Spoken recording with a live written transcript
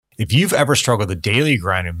If you've ever struggled with the daily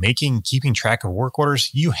grind of keeping track of work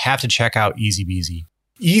orders, you have to check out EasyBeasy.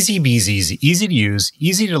 EasyBeasy is easy to use,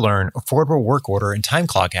 easy to learn, affordable work order and time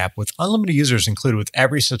clock app with unlimited users included with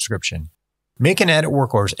every subscription. Make and edit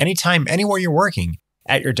work orders anytime, anywhere you're working,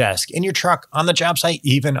 at your desk, in your truck, on the job site,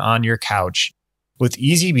 even on your couch. With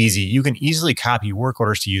EasyBeasy, you can easily copy work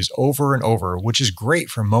orders to use over and over, which is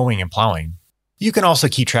great for mowing and plowing. You can also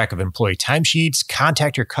keep track of employee timesheets,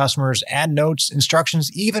 contact your customers, add notes,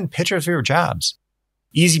 instructions, even pictures of your jobs.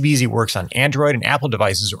 EasyBeasy works on Android and Apple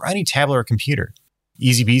devices or any tablet or computer.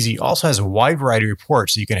 EasyBeasy also has a wide variety of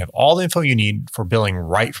reports so you can have all the info you need for billing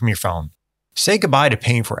right from your phone. Say goodbye to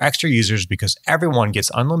paying for extra users because everyone gets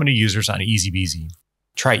unlimited users on EasyBeasy.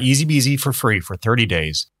 Try EasyBeasy for free for 30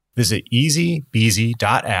 days. Visit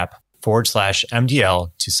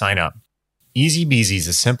easybeasy.app/MDL to sign up. EasyBeasy is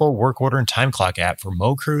a simple work order and time clock app for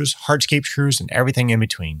mow crews, hardscape crews, and everything in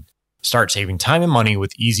between. Start saving time and money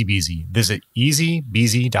with EasyBeasy. Visit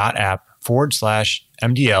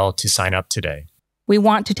easybeasy.app/MDL to sign up today. We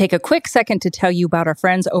want to take a quick second to tell you about our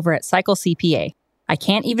friends over at Cycle CPA. I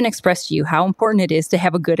can't even express to you how important it is to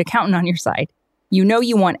have a good accountant on your side. You know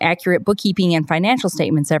you want accurate bookkeeping and financial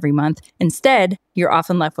statements every month. Instead, you're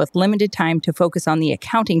often left with limited time to focus on the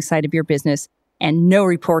accounting side of your business and no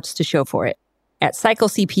reports to show for it. At Cycle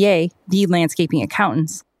CPA, the landscaping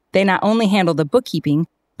accountants, they not only handle the bookkeeping,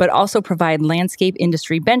 but also provide landscape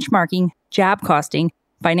industry benchmarking, job costing,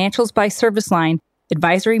 financials by service line,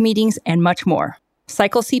 advisory meetings, and much more.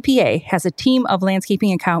 Cycle CPA has a team of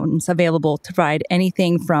landscaping accountants available to provide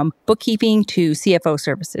anything from bookkeeping to CFO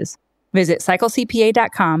services. Visit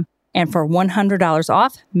cyclecpa.com and for $100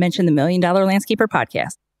 off, mention the $1 Million Landscaper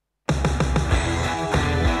podcast.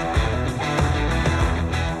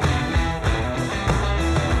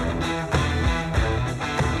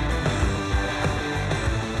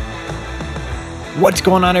 What's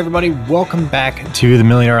going on, everybody? Welcome back to the $1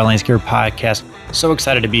 Million Landscaper podcast. So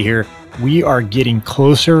excited to be here. We are getting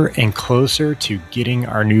closer and closer to getting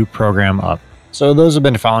our new program up. So those who have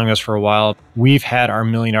been following us for a while, we've had our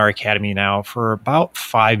 $1 Million Academy now for about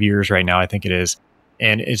 5 years right now, I think it is.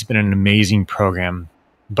 And it's been an amazing program.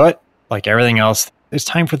 But like everything else, it's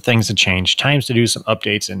time for things to change, times to do some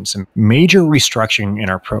updates and some major restructuring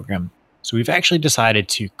in our program. So we've actually decided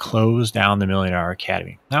to close down the $1 Million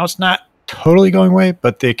Academy. Now it's not totally going away,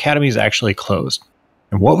 but the Academy is actually closed.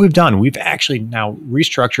 And what we've done, we've actually now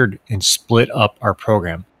restructured and split up our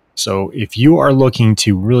program. So if you are looking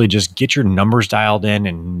to really just get your numbers dialed in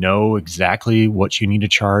and know exactly what you need to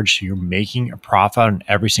charge so you're making a profit on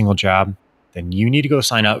every single job, then you need to go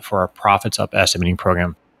sign up for our Profits Up Estimating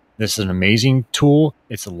program. This is an amazing tool.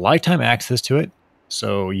 It's a lifetime access to it.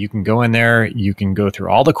 So you can go in there, you can go through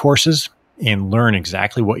all the courses and learn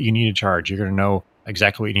exactly what you need to charge. You're going to know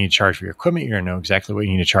exactly what you need to charge for your equipment. You're going to know exactly what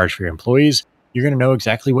you need to charge for your employees. You're going to know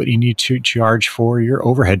exactly what you need to charge for your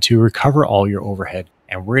overhead to recover all your overhead.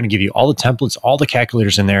 And we're going to give you all the templates, all the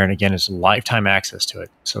calculators in there. And again, it's lifetime access to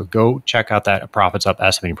it. So go check out that Profits Up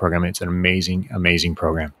Estimating program. It's an amazing, amazing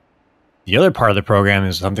program. The other part of the program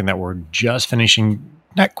is something that we're just finishing,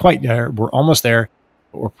 not quite there. We're almost there,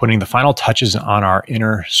 but we're putting the final touches on our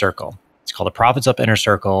inner circle. It's called the Profits Up Inner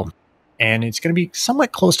Circle. And it's going to be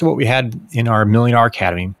somewhat close to what we had in our $1 Million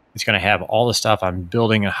Academy. It's going to have all the stuff on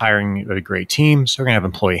building and hiring a great team. So we're going to have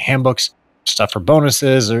employee handbooks, stuff for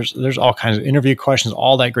bonuses. There's all kinds of interview questions,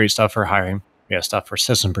 all that great stuff for hiring. We have stuff for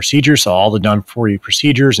system procedures. So all the done for you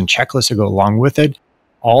procedures and checklists that go along with it.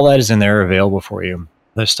 All that is in there available for you.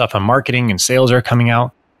 There's stuff on marketing and sales are coming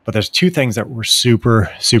out. But there's two things that we're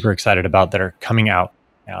super, super excited about that are coming out.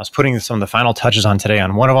 Now, I was putting some of the final touches on today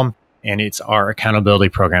on one of them, and it's our accountability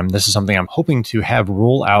program. This is something I'm hoping to have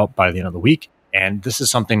roll out by the end of the week. And this is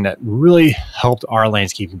something that really helped our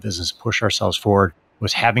landscaping business push ourselves forward,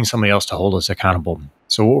 was having somebody else to hold us accountable.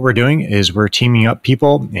 So what we're doing is we're teaming up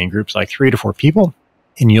people in groups like 3 to 4 people,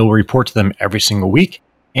 and you'll report to them every single week.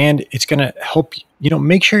 And it's going to help,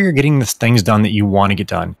 make sure you're getting the things done that you want to get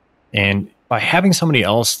done. And by having somebody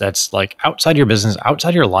else that's like outside your business,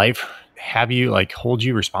 outside your life, have you hold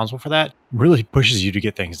you responsible for that really pushes you to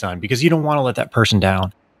get things done because you don't want to let that person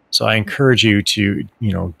down. So I encourage you to,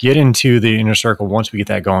 get into the inner circle once we get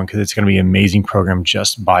that going because it's going to be an amazing program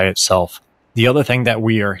just by itself. The other thing that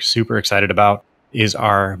we are super excited about is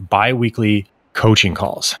our bi-weekly coaching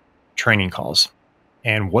calls, training calls.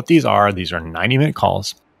 And what these are 90-minute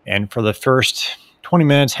calls. And for the first 20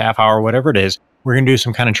 minutes, half hour, whatever it is, we're going to do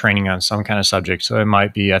some kind of training on some kind of subject. So it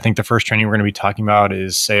might be, I think the first training we're going to be talking about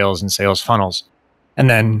is sales and sales funnels. And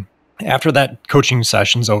then after that coaching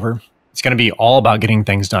session's over, it's going to be all about getting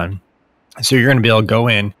things done. So you're going to be able to go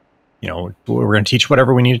in, we're going to teach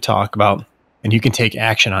whatever we need to talk about. and you can take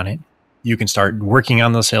action on it. You can start working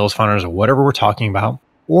on those sales funnels or whatever we're talking about,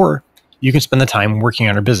 or you can spend the time working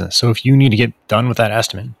on your business. So if you need to get done with that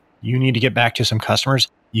estimate, you need to get back to some customers,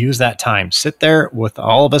 use that time. Sit there with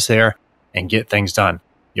all of us there and get things done.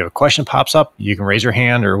 You have a question pops up, you can raise your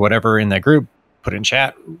hand or whatever in that group, put it in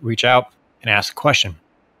chat, reach out and ask a question.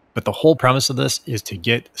 But the whole premise of this is to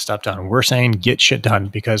get stuff done. We're saying get shit done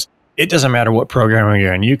because it doesn't matter what program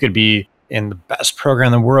you're in. You could be in the best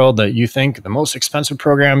program in the world that you think, the most expensive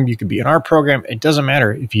program. You could be in our program. It doesn't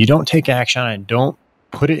matter. If you don't take action on it, don't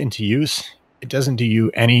put it into use, it doesn't do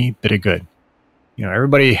you any bit of good.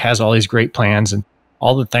 Everybody has all these great plans and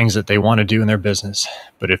all the things that they want to do in their business.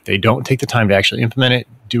 But if they don't take the time to actually implement it,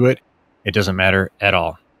 do it, it doesn't matter at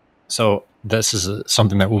all. So this is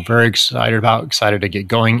something that we're very excited about, excited to get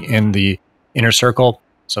going in the inner circle.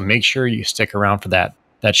 So make sure you stick around for that.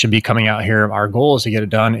 That should be coming out here. Our goal is to get it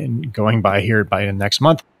done and going by the next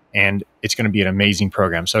month. And it's going to be an amazing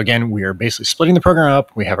program. So again, we are basically splitting the program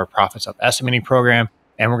up. We have our Profits Up estimating program,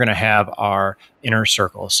 and we're going to have our inner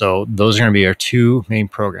circle. So those are going to be our two main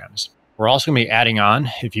programs. We're also going to be adding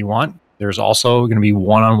on, if you want, there's also going to be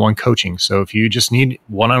one-on-one coaching. So if you just need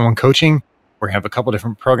one-on-one coaching, we're going to have a couple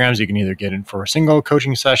different programs. You can either get in for a single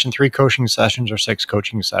coaching session, 3 coaching sessions, or 6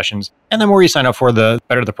 coaching sessions. And the more you sign up for, the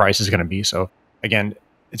better the price is going to be. So again,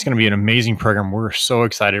 it's going to be an amazing program. We're so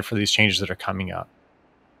excited for these changes that are coming up.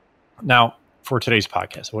 Now, for today's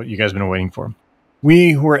podcast, what you guys have been waiting for.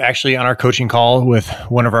 We were actually on our coaching call with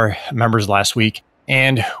one of our members last week,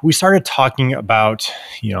 and we started talking about,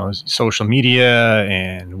 social media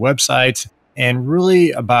and websites, and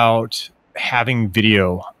really about having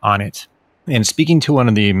video on it. And speaking to one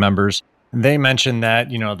of the members, they mentioned that,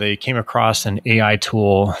 they came across an AI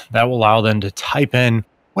tool that will allow them to type in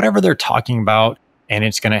whatever they're talking about, and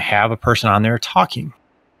it's going to have a person on there talking.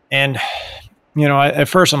 And, at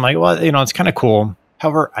first I'm like, well, it's kind of cool.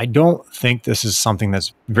 However, I don't think this is something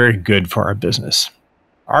that's very good for our business.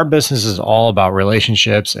 Our business is all about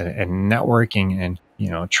relationships and networking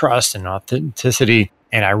and, trust and authenticity.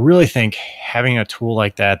 And I really think having a tool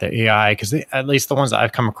like that, the AI, because at least the ones that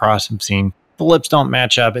I've come across and seen, the lips don't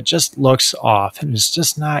match up. It just looks off and it's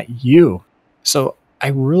just not you. So I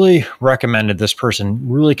really recommended this person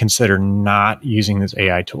really consider not using this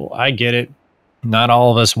AI tool. I get it. Not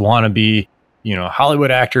all of us want to be,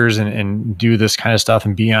 Hollywood actors and do this kind of stuff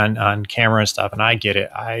and be on camera and stuff. And I get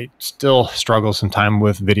it. I still struggle sometimes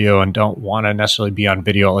with video and don't want to necessarily be on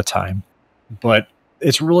video all the time. But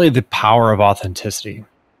it's really the power of authenticity.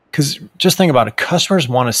 Because just think about it. Customers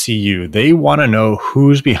want to see you. They want to know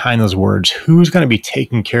who's behind those words, who's going to be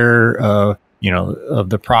taking care of, of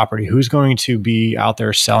the property, who's going to be out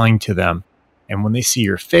there selling to them. And when they see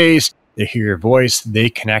your face, they hear your voice,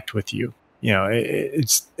 they connect with you.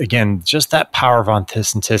 It's, again, just that power of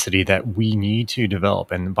authenticity that we need to develop.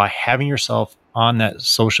 And by having yourself on that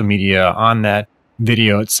social media, on that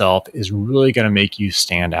video itself, is really going to make you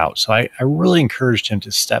stand out. So I really encouraged him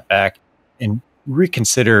to step back and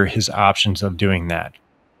reconsider his options of doing that.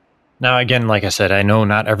 Now, again, like I said, I know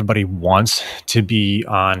not everybody wants to be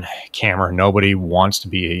on camera. Nobody wants to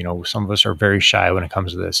be, some of us are very shy when it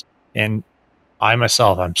comes to this. And I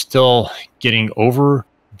myself, I'm still getting over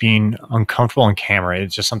being uncomfortable on camera.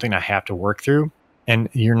 It's just something I have to work through. And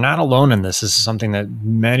you're not alone in this. This is something that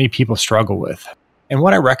many people struggle with. And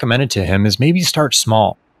what I recommended to him is maybe start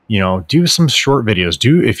small. Do some short videos.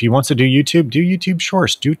 If he wants to do YouTube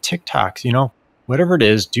shorts, do TikToks, whatever it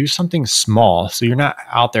is, do something small. So you're not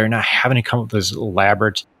out there not having to come up with this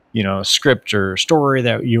elaborate, script or story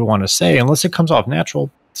that you want to say. Unless it comes off natural,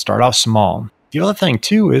 start off small. The other thing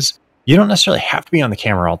too is you don't necessarily have to be on the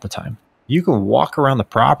camera all the time. You can walk around the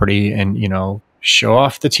property and, show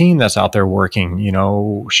off the team that's out there working,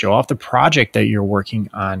 show off the project that you're working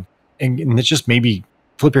on. And just maybe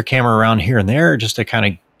flip your camera around here and there just to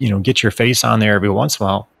kind of, get your face on there every once in a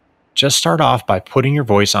while. Just start off by putting your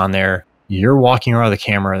voice on there. You're walking around the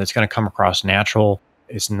camera. That's going to come across natural.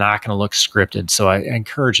 It's not going to look scripted. So I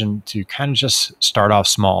encourage him to kind of just start off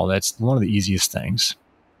small. That's one of the easiest things.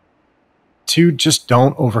 2, just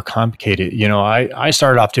don't overcomplicate it. I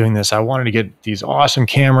started off doing this. I wanted to get these awesome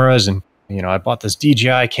cameras and, I bought this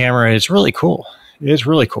DJI camera. It's really cool. It's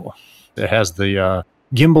really cool. It has the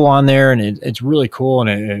gimbal on there and it's really cool and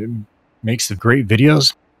it makes the great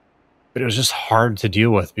videos. But it was just hard to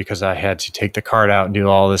deal with because I had to take the card out and do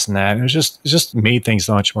all this and that. And it just made things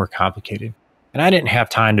so much more complicated. And I didn't have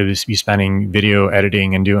time to be spending video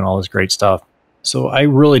editing and doing all this great stuff. So I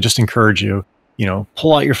really just encourage you,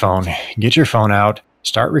 pull out your phone, get your phone out,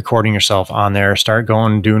 start recording yourself on there, start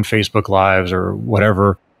doing Facebook Lives or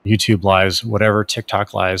whatever, YouTube Lives, whatever,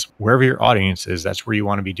 TikTok Lives, wherever your audience is, that's where you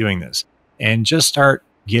want to be doing this. and just start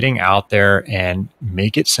getting out there and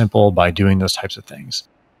make it simple by doing those types of things.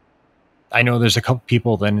 I know there's a couple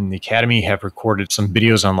people then in the academy have recorded some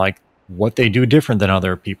videos on like what they do different than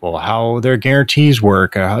other people, how their guarantees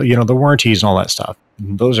work, how, the warranties and all that stuff.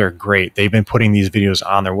 Those are great. They've been putting these videos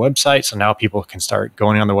on their website. So now people can start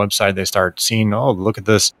going on the website. They start seeing, oh, look at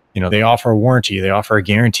this. They offer a warranty, they offer a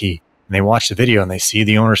guarantee, and they watch the video and they see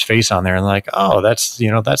the owner's face on there and like, oh, that's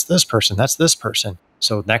this person. That's this person.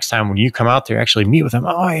 So next time when you come out there, actually meet with them.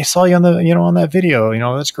 Oh, I saw you on the, on that video.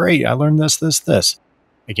 That's great. I learned this.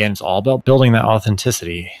 Again, it's all about building that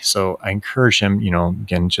authenticity. So I encourage him,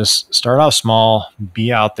 again, just start off small,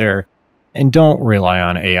 be out there, and don't rely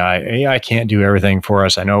on AI. AI can't do everything for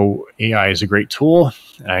us. I know AI is a great tool,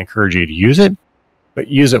 and I encourage you to use it, but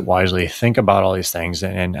use it wisely. Think about all these things.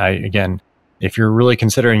 And again, if you're really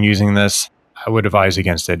considering using this, I would advise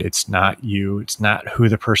against it. It's not you. It's not who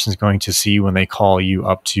the person's going to see when they call you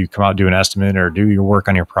up to come out, do an estimate or do your work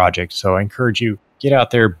on your project. So I encourage you, get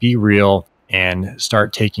out there, be real, and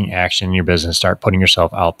start taking action in your business. Start putting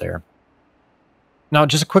yourself out there. Now,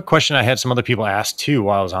 just a quick question I had some other people ask too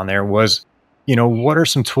while I was on there was, what are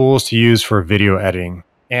some tools to use for video editing?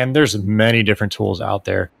 And there's many different tools out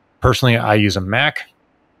there. Personally, I use a Mac.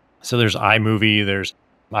 So there's iMovie.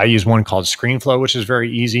 I use one called ScreenFlow, which is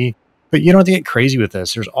very easy. But you don't have to get crazy with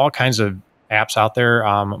this. There's all kinds of apps out there.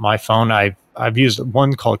 My phone, I've used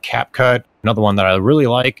one called CapCut. Another one that I really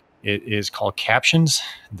like, it is called Captions.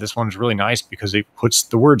 This one is really nice because it puts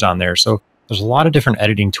the words on there. So there's a lot of different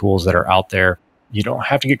editing tools that are out there. You don't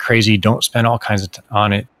have to get crazy. Don't spend all kinds of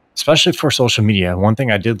on it, especially for social media. One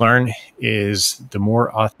thing I did learn is the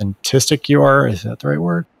more authentic you are, is that the right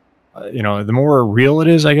word? The more real it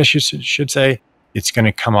is, I guess you should say, it's going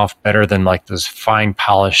to come off better than like those fine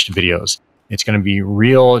polished videos. It's going to be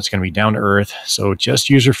real. It's going to be down to earth. So just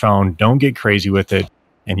use your phone. Don't get crazy with it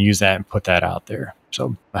and use that and put that out there.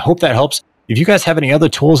 So I hope that helps. If you guys have any other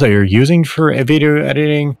tools that you're using for video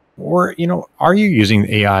editing, or, are you using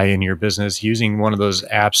AI in your business, using one of those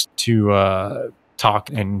apps to talk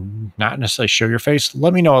and not necessarily show your face,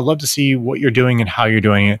 let me know. I'd love to see what you're doing and how you're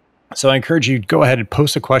doing it. So I encourage you to go ahead and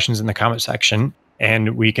post the questions in the comment section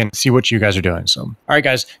and we can see what you guys are doing. So, all right,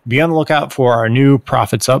 guys, be on the lookout for our new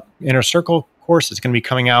Profits Up Inner Circle course. It's going to be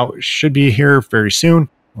coming out, should be here very soon.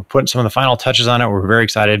 We're putting some of the final touches on it. We're very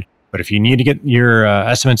excited. But if you need to get your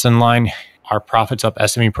estimates in line, our Profits Up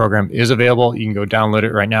estimating program is available. You can go download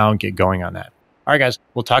it right now and get going on that. All right, guys,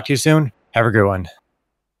 we'll talk to you soon. Have a good one.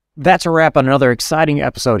 That's a wrap on another exciting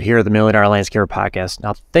episode here of the $1 Million Landscaper Podcast.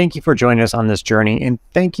 Now, thank you for joining us on this journey, and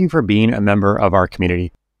thank you for being a member of our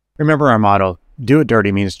community. Remember our motto, do it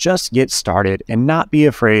dirty, means just get started and not be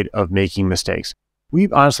afraid of making mistakes. We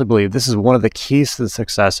honestly believe this is one of the keys to the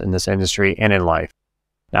success in this industry and in life.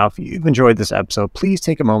 Now, if you've enjoyed this episode, please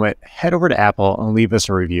take a moment, head over to Apple and leave us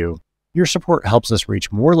a review. Your support helps us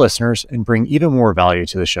reach more listeners and bring even more value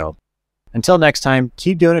to the show. Until next time,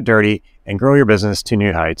 keep doing it dirty and grow your business to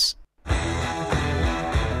new heights.